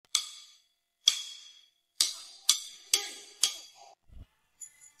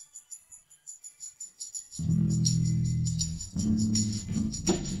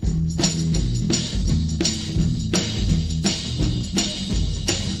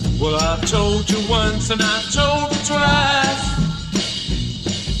Well, I told you once and I told you twice,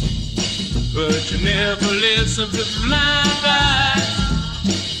 but you never listened to my advice.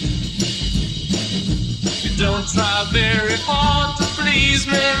 You don't try very hard to please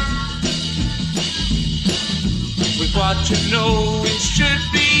me. With what you know, it should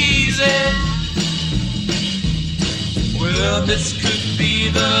be easy. Well, this could be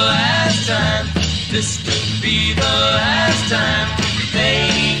the last time. This could be the last time.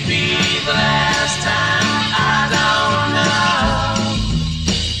 Maybe the last time. I don't know.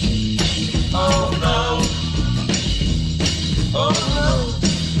 Oh no. Oh no.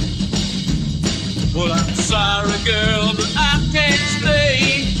 Well, I'm sorry, girl, but I can't stay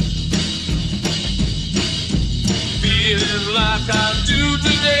feeling like I do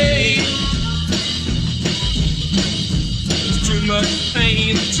today. There's too much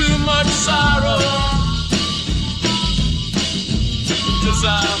pain, too much sorrow. Cause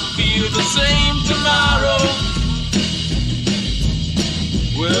I'll feel the same tomorrow.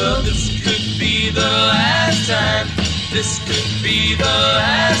 Well, this could be the last time. This could be the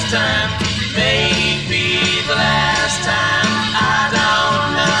last time. Maybe the last time. I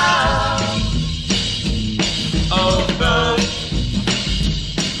don't know. Oh no.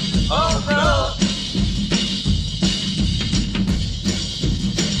 Oh no.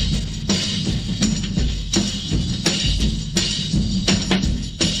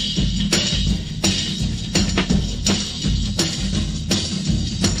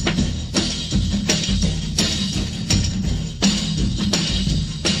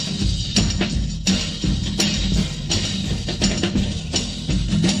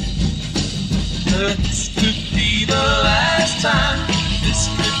 This could be the last time. This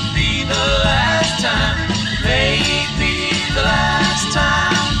could be the last time. Maybe the last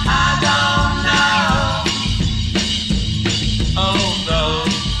time. I don't know. Oh no.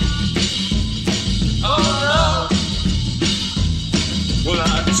 Oh no. Well, I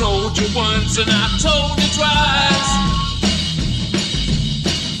told you once and I told you twice.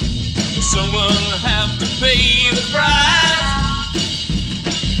 Someone will have to pay the price.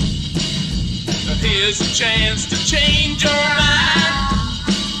 Here's a chance to change your mind.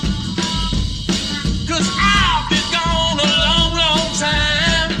 Cause I've been gone a long, long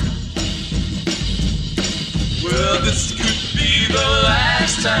time. Well, this could be the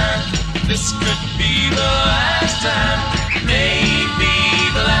last time. This could be the last time. Maybe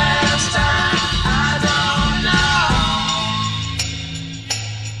the last time. I don't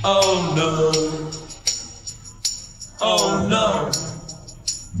know. Oh no.